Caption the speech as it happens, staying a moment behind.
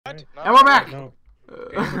What? No, And we're back! No.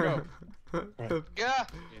 Okay, here we go. Right. Yeah.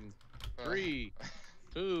 In 3,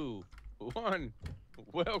 2, 1.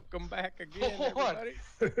 Welcome back again, everybody.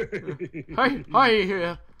 Hi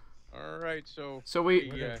here. All right, so we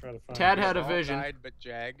We're gonna try to find Tad this. had a all vision. died but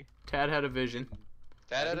Jag. Tad had a vision.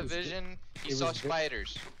 Dad had It a was vision. He it saw was good.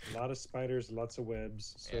 spiders. A lot of spiders, lots of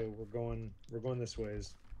webs. So Yeah. we're going this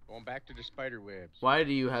ways. Going back to the spider webs. Why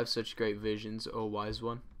do you have such great visions, oh wise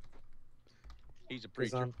one? He's a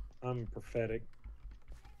Because preacher. I'm prophetic.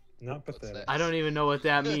 Not What's pathetic. I don't even know what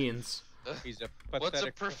that means. He's a What's a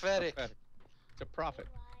pathetic. prophetic? It's a prophet.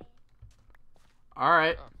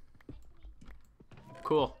 Alright.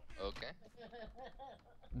 Cool. Okay.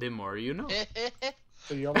 The more you know.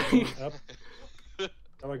 So y'all are going up.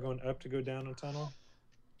 Y'all are going up to go down a tunnel.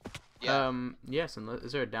 Yeah. Yes, and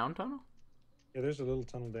is there a down tunnel? Yeah, there's a little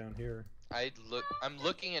tunnel down here. I'm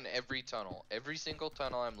looking in every tunnel. Every single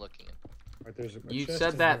tunnel I'm looking in. Right, there's a You chest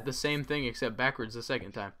said in that there. the same thing except backwards the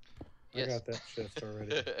second time. I Yes. got that chest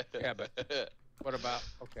already. Yeah, but what about?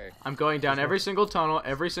 Okay. I'm going down every single tunnel.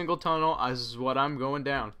 Every single tunnel is what I'm going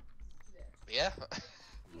down. Yeah.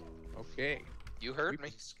 Okay. You heard me.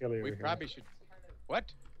 Skelly over We here. probably should. What?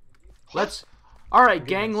 Let's. Alright, Give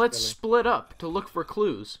gang, us let's Billy. split up to look for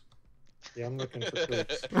clues. Yeah, I'm looking for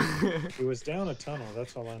clues. It was down a tunnel.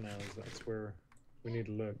 That's all I know. Is that's where we need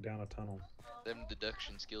to look, down a tunnel. Them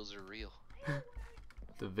deduction skills are real.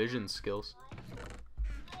 The vision skills.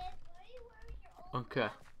 Okay.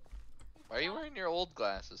 Why are you wearing your old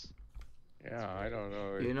glasses? Yeah, I don't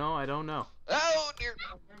know. You know, I don't know. Oh dear.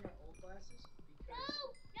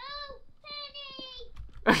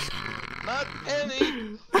 Not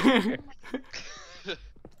Penny.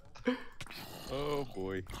 Oh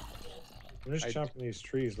boy. I'm just I- chopping these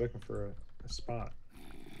trees looking for a spot.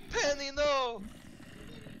 Penny, no.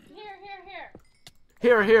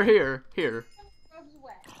 Here, here, here, here.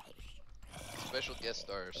 Special guest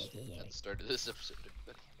stars at the start of this episode.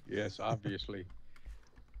 Yes, obviously.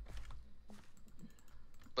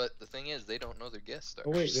 But the thing is, they don't know they're guest stars.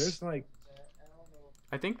 Oh wait, there's like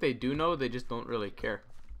I think they do know, they just don't really care.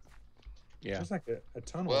 Yeah. there's like a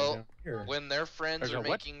tunnel Well, down here. When their friends There's are a what?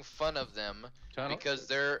 making fun of them Tunnel? because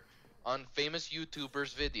they're on famous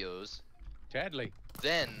YouTubers' videos, Tadley,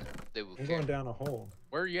 then they will I'm care. going down a hole.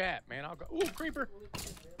 where you at, man? I'll go. Ooh, creeper.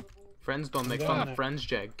 Friends don't make I'm fun down of it. friends,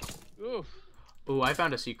 Jag. Oof. Ooh, I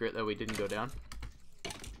found a secret that we didn't go down.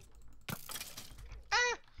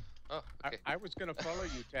 Oh, okay. I was gonna follow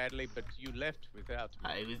you, Tadley, but you left without me.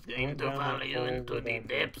 I was going to follow you into the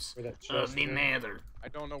depths of chest the was. nether. I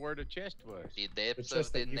don't know where the chest was. The depths chest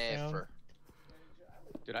of the that you found? never.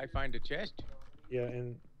 Did I find a chest? Yeah,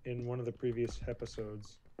 in one of the previous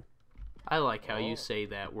episodes. I like how Oh. you say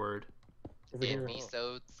that word. Over here.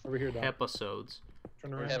 Episodes. Over here, Doc. Episodes.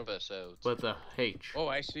 Turn around. Episodes. With a H. Oh,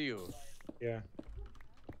 I see you. Yeah.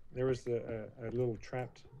 There was a little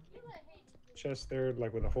trapped chest there,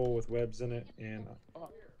 like with a hole with webs in it, and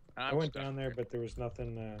I I'm went stuck down there, here. but there was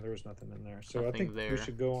nothing. There was nothing in there. So I Nothing think there. we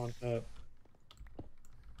should go on up.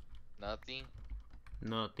 Nothing.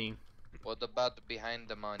 Nothing. What about behind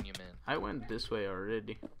the monument? I went this way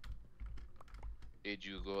already. Did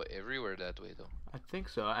you go everywhere that way though? I think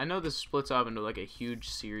so. I know this splits off into like a huge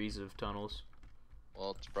series of tunnels.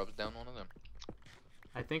 Well, it's probably down one of them.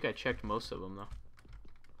 I think I checked most of them though.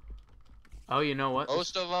 Oh, you know what?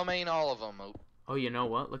 Most of them ain't all of them. Oh, you know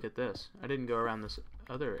what? Look at this. I didn't go around this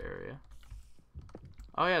other area.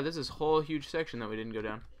 Oh yeah, there's this whole huge section that we didn't go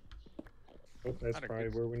down. Oh, that's Gotta probably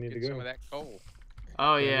get- where we need to Get some go. of that coal.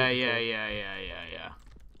 Oh Yeah, yeah, we yeah, can yeah, yeah, yeah, yeah.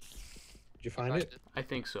 Did you find it? I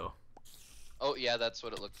think so. Oh yeah, that's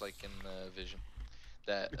what it looked like in the vision.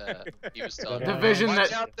 That he was telling The me. vision Watch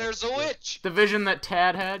that- out, there's a witch. The vision that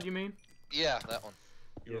Tad had, you mean? Yeah, that one.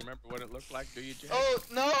 You Yeah. remember what it looked like, do you, Jack? Oh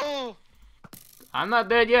no! I'm not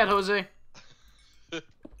dead yet, Jose.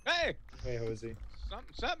 Hey! Hey, Hosey.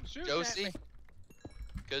 Something shooting Josie, at me.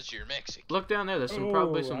 because you're Mexican. Look down there. There's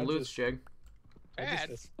probably Oh, some I loot, just- Jag. I Dad.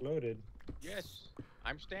 just exploded. Yes.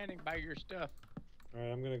 I'm standing by your stuff. All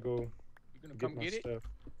right, I'm gonna go You gonna get come my get it? stuff.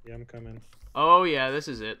 Yeah, I'm coming. Oh yeah, this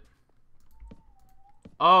is it.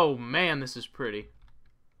 Oh man, this is pretty.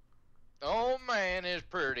 Oh man, it's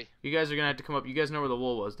pretty. You guys are gonna have to come up. You guys know where the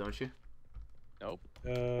wool was, don't you? Nope.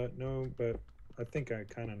 No, but I think I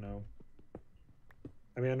kind of know.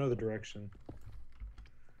 I mean, I know the direction.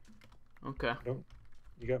 Okay.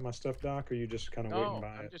 You got my stuff, Doc, or you just kind of No, waiting by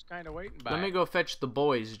I'm it? just kind of waiting by Let me it. go fetch the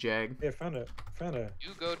boys, Jag. Yeah, found a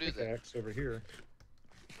You go do that. pickaxe over here.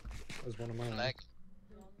 That was one of mine. Like,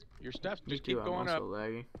 Your stuff Me just keep too. I'm going also up.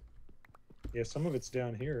 laggy. Yeah, some of it's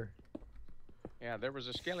down here. Yeah, there was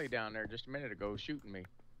a skelly down there just a minute ago shooting me.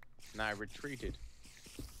 And I retreated.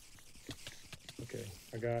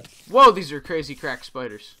 got Whoa, these are crazy crack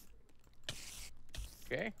spiders.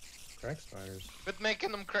 Okay. crack spiders. Quit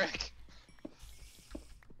making them crack.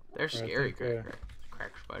 They're I scary think,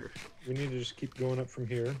 crack spiders. We need to just keep going up from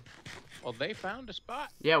here. Well, they found a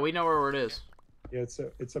spot. Yeah, we know where it is. Yeah,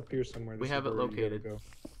 it's up here somewhere. We This have is it where you gotta located. Go.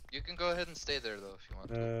 You can go ahead and stay there though if you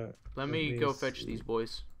want. Let me go fetch these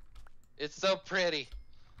boys. It's so pretty.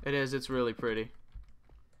 It is. It's really pretty.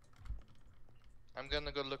 I'm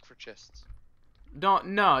gonna go look for chests. Don't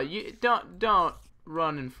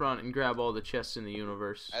run in front and grab all the chests in the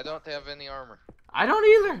universe. I don't have any armor. I don't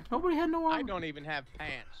either. Nobody had no armor. I don't even have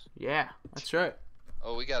pants. Yeah, that's right.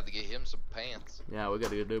 Oh, we got to get him some pants. Yeah, we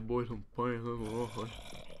gotta get that boy some pants.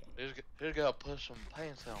 He's gotta put some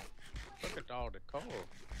pants on. Look at all the coal.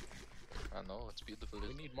 I know, it's beautiful.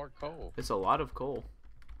 We need more coal. It's a lot of coal.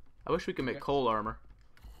 I wish we could make coal armor.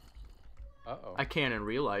 Uh-oh. I can in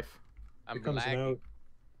real life. I'm Here comes a lagging. note.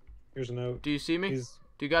 Here's a note. Do you see me? He's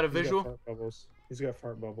Do you got a he's got visual? fart bubbles. He's got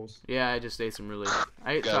fart bubbles. Yeah, I just ate some really.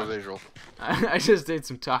 I ate Got a visual. I just ate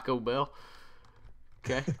some Taco Bell.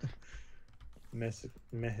 Okay.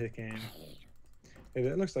 Mexican. Hey,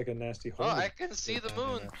 that looks like a nasty hole. Oh, I can see the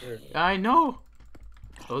moon. I know.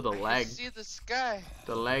 Oh, the I lag. can see the sky.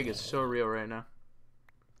 The lag is so real right now.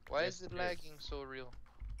 Why Yes, is it it is. lagging so real?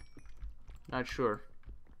 Not sure.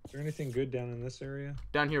 Is there anything good down in this area?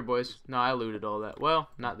 Down here, boys. No, I looted all that. Well,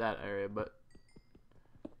 not that area, but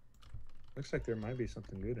Looks like there might be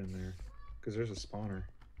something good in there. Because there's a spawner.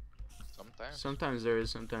 Sometimes. sometimes there is,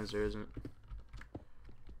 sometimes there isn't.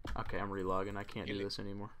 Okay, I'm relogging. I can't do Kill it. this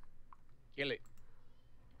anymore. Kill it.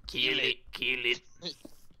 Kill it. Kill it.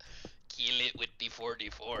 Kill it with the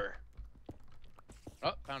 44.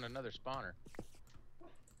 Oh, found another spawner.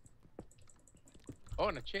 Oh,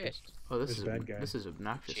 and a chest. Oh, this There's is a bad guy. this is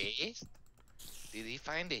obnoxious. Chest? Did he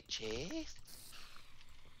find a chest?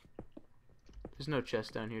 There's no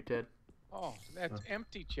chest down here, Ted. Oh, that's Huh.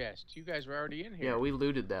 empty chest. You guys were already in Yeah, here. we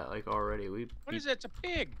looted that like already. What is that? It's a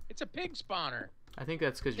pig. It's a pig spawner. I think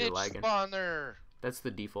that's because you're Pitch lagging. spawner. That's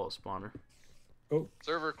the default spawner. Oh,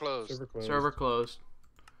 Server closed. server closed. Server closed.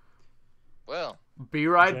 Well, Be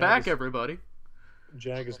right Jag back, is- everybody.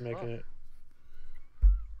 Jag is making it.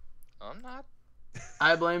 I'm not.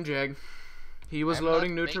 I blame Jag. He was I'm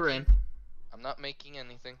loading not new making- terrain. I'm not making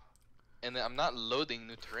anything. And I'm not loading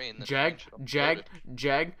new terrain. The Jag, terrain should upload Jag, it.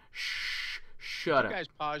 Jag. Shut You up. guys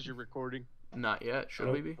pause your recording. Not yet. Should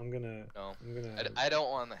Oh, we be? I'm gonna. No. I'm gonna. I don't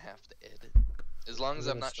want to have to edit. As long as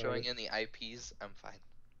I'm I'm gonna not showing start any IPs, I'm fine.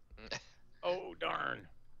 Oh darn.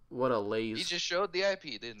 What a You laze. just showed the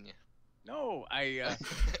IP, didn't you? No, I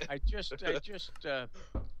just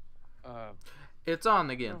It's on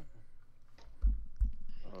again.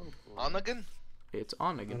 oh boy. On again? It's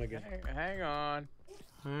on On again. again. Hang on.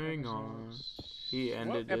 Hang on. He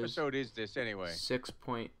ended What his episode is this anyway?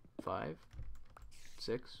 6.5.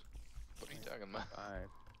 6. What are you talking about? 5.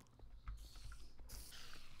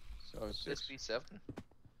 So 6. 67?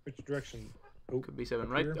 Which direction? Oh, Could be 7.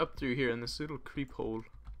 up Right here? up through here in this little creep hole.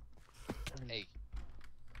 Hey,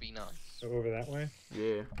 be nice. So over that way.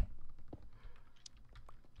 Yeah.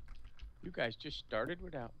 You guys just started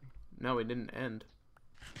without me. No, we didn't end.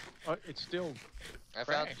 Oh, it's still. I found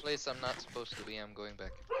a Crashed. place I'm not supposed to be. I'm going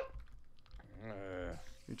back.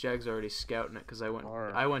 Jag's already scouting it because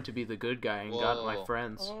Alright. I went to be the good guy and got my Whoa.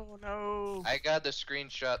 friends. Oh no. I got the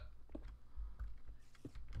screenshot.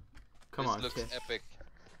 Come This on, looks Ted. epic.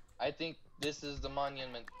 I think this is the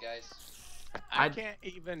monument, guys. I I'd- can't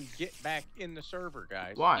even get back in the server,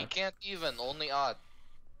 guys. You Why? can't even, only odd.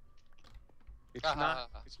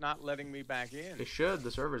 It's not letting me back in. It should.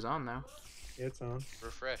 The server's on now. Yeah, it's on.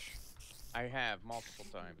 Refresh. I have multiple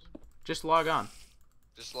times. Just log on.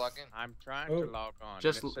 Just log in. I'm trying Oh, to log on.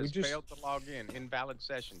 just- and we it says just- failed to log in. Invalid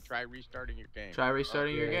session. Try restarting your game. Try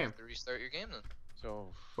restarting your yeah. You game. have to restart your game then.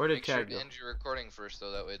 So Where did Make sure Tag to go? end your recording first,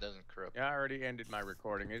 though. That way it doesn't corrupt. yeah, I already ended my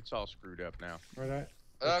recording. It's all screwed up now. Alright,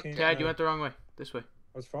 I Okay. can't, Tad, you went the wrong way. This way.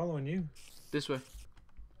 I was following you. This way.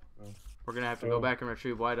 Oh. We're gonna have to go Oh. back and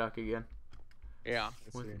retrieve YDoc again Yeah,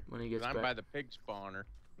 Let's when, see. when he 'cause gets I'm back. by the pig spawner.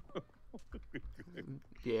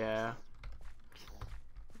 Yeah.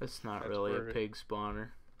 That's not That's really a where it- pig spawner.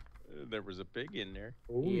 There was a pig in there.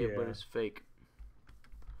 Oh yeah, yeah. but it's fake.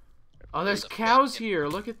 Oh, there's There's a pig cows in- here.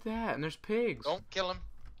 Look at that. And there's pigs. Don't kill him.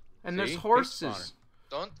 And See? there's Pig horses. spawner.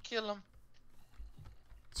 Don't kill him.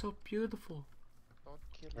 It's so beautiful. Don't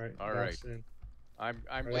kill him. Alright. All right. box in. I'm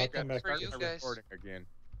Alright, I'll waiting come to back start for you my guys. recording again.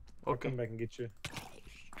 I'll Okay. come back and get you.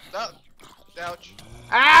 Oh, ouch.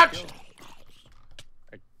 Ouch!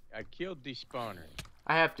 I killed the spawner.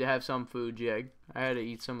 I have to have some food, Jag. I had to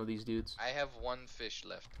eat some of these dudes. I have one fish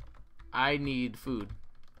left. I need food.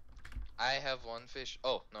 I have 1 fish.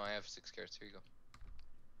 Oh no, I have 6 carrots. Here you go.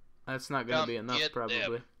 That's not gonna be enough, get probably.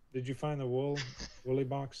 them. Did you find the woolly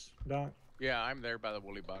box, Doc? Yeah, I'm there by the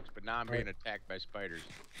woolly box, but now I'm Alright. being attacked by spiders.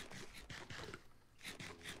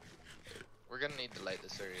 We're gonna need to light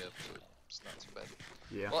this area up, so it's not so bad.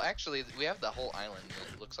 Yeah. Well, actually, we have the whole island.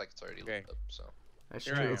 And it looks like it's already lit Okay. up. So That's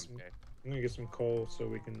Here true. I am. It's- Okay. I'm gonna get some coal so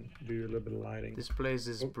we can do a little bit of lighting. This place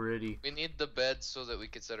is Oh. pretty. we need the bed so that we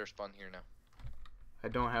could set our spawn here now. I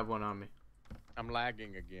don't have one on me. I'm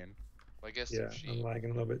lagging again. Well, I guess Yeah, she. I'm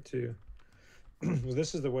lagging a little bit too. Well,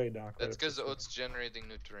 this is the way, Doc. That's right up because this way. it's generating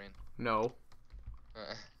new terrain. No.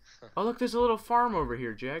 Oh, look, there's a little farm over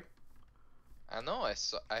here, Jag. I know.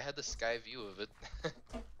 I had the sky view of it.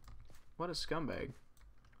 What a scumbag.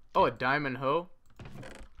 Oh, a diamond hoe?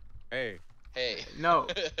 Hey, Hey. No.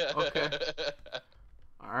 Okay.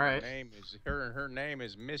 Alright. her name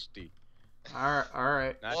is Misty,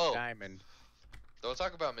 Alright. not Whoa. Diamond. Don't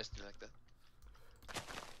talk about Misty like that.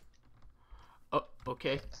 Oh,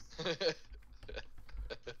 okay.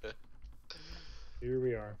 Here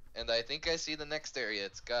we are. And I think I see the next area.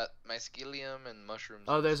 It's got mycelium and mushrooms.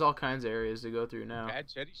 Oh, there's all kinds of areas to go through now. Dad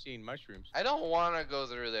said he's seen mushrooms. I don't want to go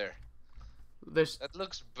through there. There's That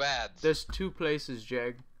looks bad. 2 places,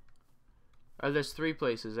 Jag. There's 3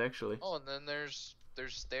 places, actually. Oh, and then there's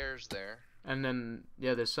stairs there. And then,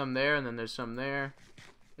 yeah, there's some there, and then there's some there.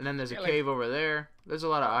 And then there's a Yeah, like- cave over there. There's a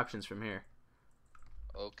lot of options from here.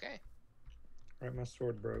 Okay. Right, my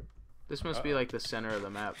sword broke. This must be Uh-oh. like the center of the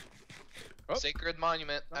map. Oh. Sacred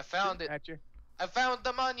monument. I Oh, found it. At you. I found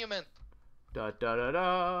the monument. Da da da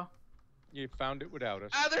da. You found it without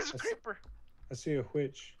us. Ah, there's a That's- creeper. I see a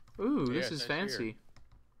witch. Ooh, Yes, this is I see her. fancy.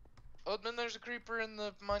 Oh, then there's a creeper in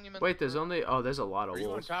the monument. Wait, there's only... Oh, there's a lot of Are you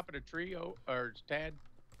on wolves. top of the tree, or Tad?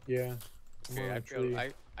 Yeah. I'm Okay, on I a fell. tree.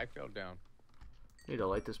 I fell down. Need to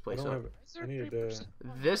light this I place don't up. have. Is there I needed creepers? to.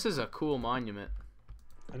 This is a cool monument.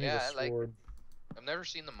 I need Yeah, a I like- sword. I've never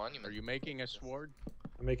seen the Are monument. you making a sword?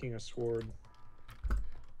 I'm making a sword.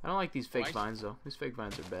 I don't like these fake I see. vines, though. These fake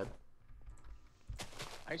vines are bad.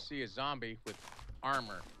 I see a zombie with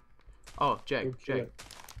armor. Oh, Go Jag, kill Jag. it.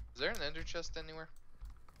 Is there an ender chest anywhere?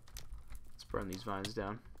 Let's burn these vines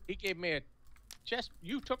down. He gave me a chest.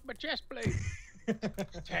 You took my chest plate.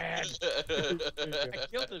 Tad. I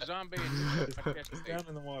killed the zombie and It's, took my chest it's plate. down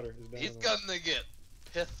in the water. It's down He's in the water. gonna get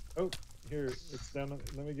pissed. Here, it's down.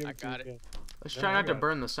 Let me give I it to you got it. again. Let's No, try I not to got it.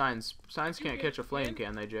 burn the signs. Signs You can't get catch a it flame, again?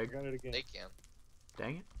 can they, I Jag? got it again. They can.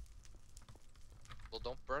 Dang it. Well,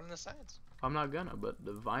 don't burn the signs. I'm not gonna, but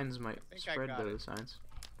the vines might think I spread got to the it. signs.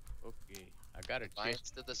 Okay, I got a Lines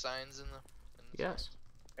chest. to the signs in the. Yes.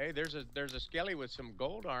 Hey, there's a skelly with some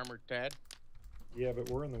gold armor, Tad. Yeah, but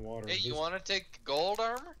we're in the water. Hey, you This- want to take gold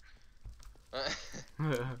armor?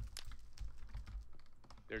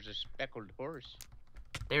 There's a speckled horse.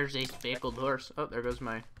 There's a speckled horse. Oh, there goes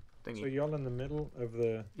my So thingy. y'all in the middle of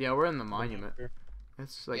the Yeah, we're in the monument. here?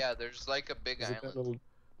 It's like yeah, there's like a big Is it that island. little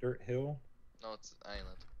dirt hill? No, it's an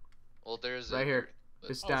island. Well, there's Right a here. but-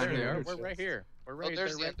 It's Oh, down there they here. are. Ender We're right chest. here. We're Oh, right there's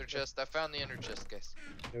there. the right ender there. chest. I found the ender chest, guys.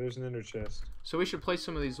 Yeah, there's an ender chest. So we should place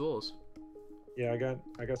some of these wolves. Yeah, I got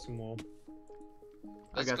some wool.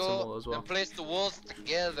 Let's got some go wool as well. and place the wolves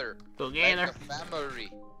together. Together. Like a family.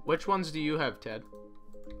 Which ones do you have, Ted?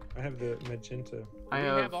 I have the magenta. I We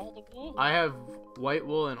have have all the wool. I have white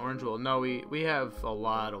wool and orange wool. No, we have a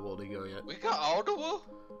lot of wool to go yet. We got all the wool?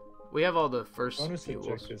 We have all the first Bonus few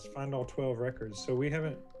wolves. objectives. Find all 12 records. So we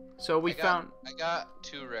haven't. So we found. I got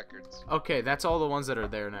 2 records. Okay, that's all the ones that are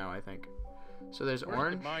there now, I think. So there's Where's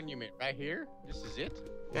orange. the monument? Right here? This is it? Is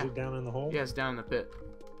Yeah. it down in the hole? Yeah, it's down in the pit.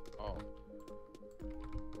 Oh,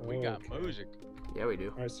 we got Okay. music. Yeah, we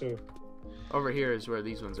do. All right, so Over here is where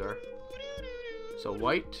these ones are. So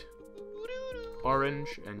white,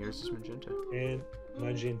 orange, and yours is magenta. and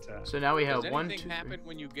magenta. So now we have Does 1, anything 2, 3. happen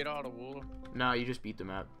when you get all the wool? No, you just beat the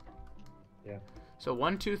map. Yeah. So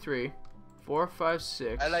 1, 2, 3, 4, 5,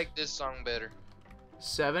 6. I like this song better.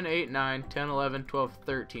 7, 8, 9, 10, 11, 12,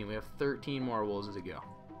 13. We have 13 more wolves to go.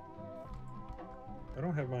 I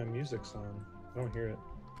don't have my music on. I don't hear it.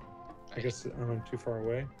 I guess I'm too far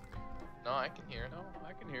away. No, I can hear it. No,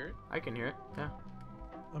 I can hear it. I can hear it. Yeah.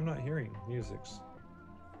 I'm not hearing musics.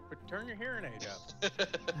 But turn your hearing aid up.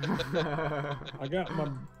 I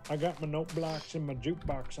got my note blocks and my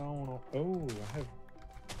jukebox on. Oh, I have.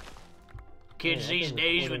 Kids I've these been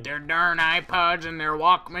days recording- with their darn iPods and their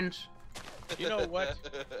Walkmans. You know what?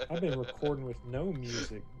 I've been recording with no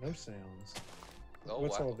music, no sounds. Oh,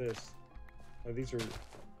 What's wow. all this? Oh, these are.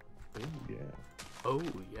 Oh yeah. Oh,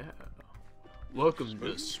 yeah. Welcome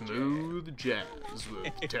to Smooth Jazz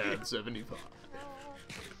with Tad 75.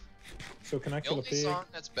 So can I The kill a only pig? song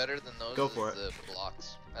that's better than those Go is for it. the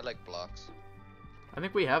blocks. I like blocks. I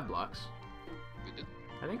think we have blocks. We did.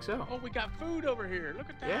 I think so. Oh, we got food over here. Look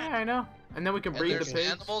at that. Yeah, I know. And then we can And breed the there's pigs.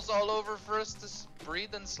 animals all over for us to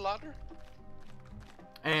breed and slaughter.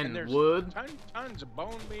 And there's wood. tons of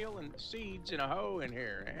bone meal and seeds and a hoe in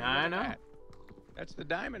here. Hey, I look at know. that. That's the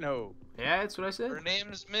diamond hoe. Yeah, that's what I said. Her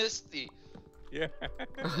name's Misty. Yeah.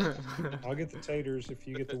 I'll get the taters if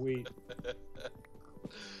you get the wheat.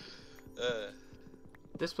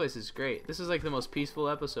 This place is great. This is like the most peaceful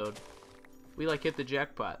episode. We like hit the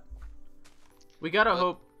jackpot. We gotta But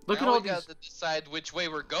hope. Look at now all we these. got to decide which way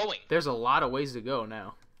we're going. There's a lot of ways to go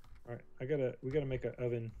now. All right, we gotta make an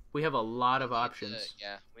oven. We have a lot of We need to- options.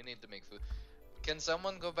 yeah, we need to make food. Can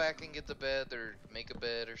someone go back and get the bed or make a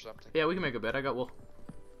bed or something? Yeah, we can make a bed. I got wool.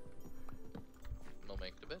 No,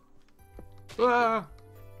 make the bed. Ah,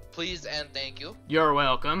 Please and thank you. you're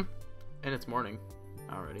welcome. And it's morning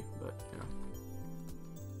already, but you know.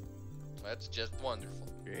 That's just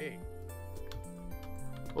wonderful. Okay.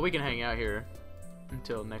 Well, we can hang out here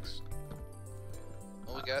until next.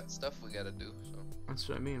 Well, we got stuff we gotta do. So That's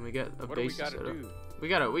what I mean. We got a What do we base to gotta set up. do? We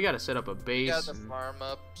gotta set up a we base gotta and farm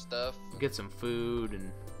up stuff. get some food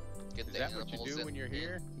and Get Is the that what you animals do in- when you're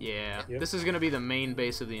here? yeah. Yep. This is gonna be the main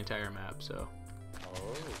base of the entire map. Oh.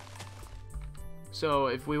 So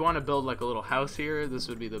if we want to build like a little house here, this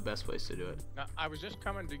would be the best place to do it. Now, I was just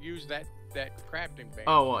coming to use that crafting bench.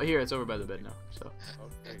 Oh well, here it's over by the bed now. So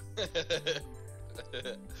Okay.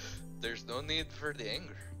 Oh. There's no need for the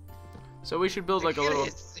anger. we should build like a little.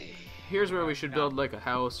 Idiocy. Here's where we should No. build like a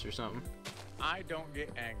house or something. I don't get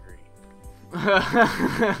angry.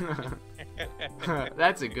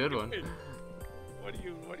 That's a good one.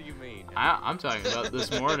 What do you mean? I'm talking about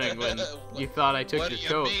this morning when you thought I took what your do you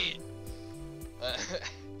coat. mean?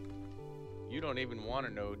 You don't even want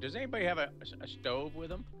to know. Does anybody have a stove with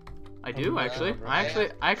them? I do Oh, actually.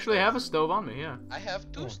 right. I actually have a stove on me. Yeah. I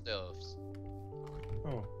have two Oh. stoves.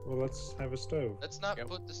 Oh, well, let's have a stove. Let's not Yep.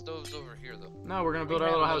 put the stoves over here though. No, we're gonna build We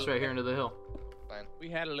our have little a house little- right here into the hill. Fine. We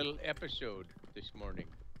had a little episode this morning.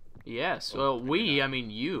 Yes. Well, Well, I mean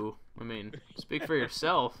you. I mean, speak for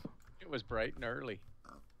yourself. It was bright and early.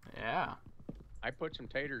 Yeah. I put some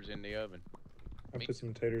taters in the oven. I put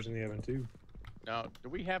some taters in the oven too. Now, do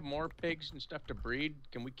we have more pigs and stuff to breed?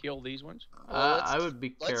 Can we kill these ones? Well, let's I would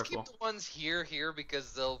be Let's careful. keep the ones here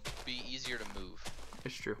because they'll be easier to move.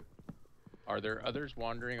 It's true. Are there others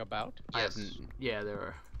wandering about? Yes. Yeah, there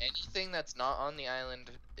are. Anything that's not on the island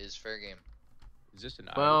is fair game. Is this an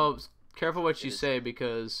Well, careful what you It is. say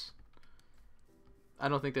because I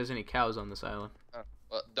don't think there's any cows on this island.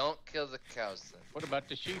 Well, don't kill the cows then. What about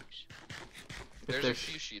the sheep? There's a there's-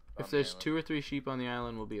 few sheep. If on there's the island. 2 or 3 sheep on the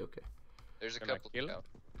island, we'll be okay. There's a Can I couple kill 'em? cows.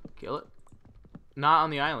 Kill it. Not on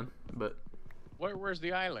the island, but Where's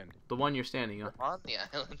the island? the one you're standing on. On the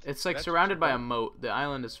island. It's like That's surrounded by a cool. moat. The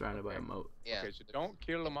island is surrounded by a Okay. moat. Yeah. Okay, so don't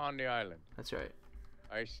kill them on the island. That's right.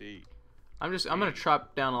 I see. I'm gonna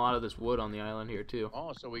chop down a lot of this wood on the island here too.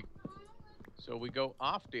 Oh, so we go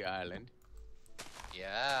off the island.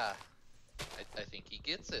 Yeah. I think he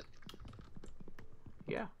gets it.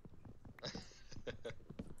 Yeah.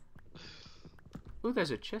 Ooh,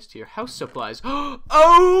 there's a chest here. House supplies.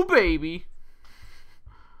 Oh, baby.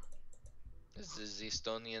 This is the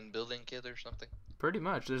Estonian building kit or something. Pretty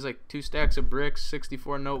much. There's like 2 stacks of bricks,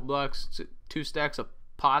 64 note blocks, 2 stacks of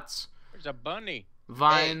pots, There's a bunny.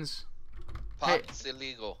 vines. Hey. Pot's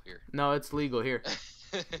illegal here. No, it's legal here.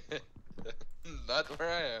 Not where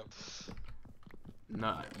I am.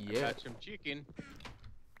 Not I yet. got some chicken.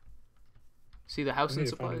 See the house I and need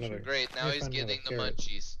to find supplies. another- Great, now Let me he's find another getting the carrot.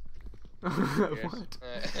 munchies. What?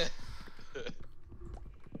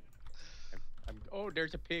 Oh,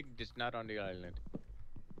 there's a pig that's not on the island.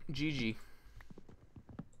 GG.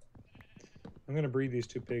 I'm gonna breed these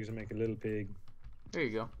 2 pigs and make a little pig. There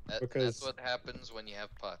you go. That's Because- what happens when you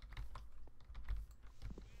have pot.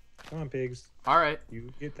 Come on, pigs. All right.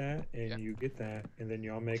 You get that, and Yeah. you get that, and then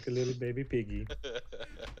y'all make a little baby piggy.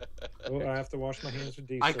 Oh, I have to wash my hands with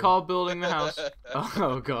diesel. I call building the house.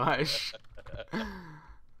 Oh gosh.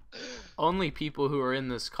 Only people who are in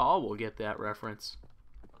this call will get that reference.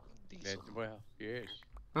 Diesel. Well, yes.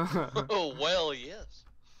 Oh, well, yes.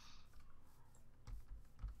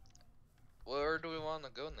 Where do we want to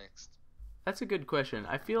go next? That's a good question.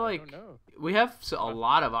 I feel I like don't know. we have a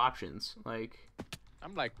lot of options. Like,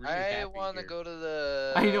 I'm like really I happy want to here. go to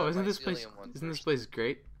the. I know, isn't this place mycelium one isn't this first. place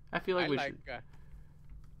great? I feel like I we like. should.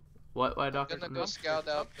 What? Why, I'm Doctor? gonna No? go scout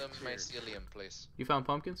out the Pumpkins here. mycelium place. You found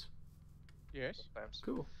pumpkins? Yes. Sometimes.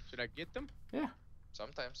 Cool. Should I get them?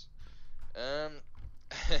 Sometimes.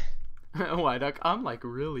 Why, Doc? I'm like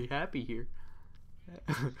really happy here.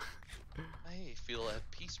 I feel at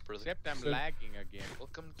peace, brother. Except I'm So- lagging again.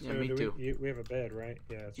 Welcome to Yeah, me do too. We have a bed, right?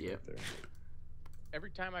 Yeah, it's Yeah. right there.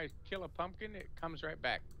 Every time I kill a pumpkin, it comes right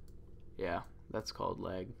back. Yeah, that's called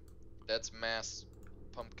lag. That's mass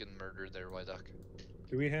pumpkin murder there, JagOaTaDoc.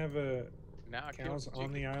 Do we have Now I killed cows the on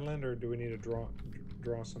chicken. the island, or do we need to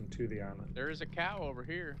draw some to the island? There is a cow over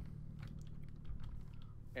here.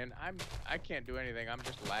 And I can't do anything. I'm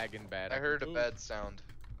just lagging bad. I can heard a move. bad sound.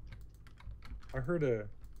 I heard a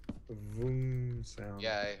vroom sound.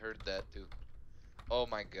 Yeah, I heard that too. Oh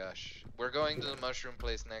my gosh. We're going to the mushroom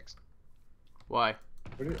place next. Why?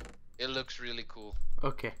 What is, It looks really cool.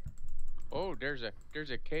 Okay. Oh, there's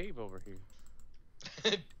a cave over here.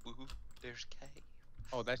 Woohoo, there's cave.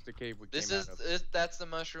 Oh, that's the cave we This came is out of. that's the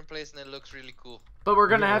mushroom place and it looks really cool. But we're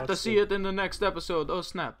gonna Yeah, have to let's see go. it in the next episode. Oh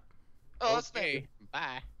snap. Oh, that's Okay,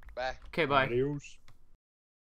 bye. Bye. Okay, bye. Adios.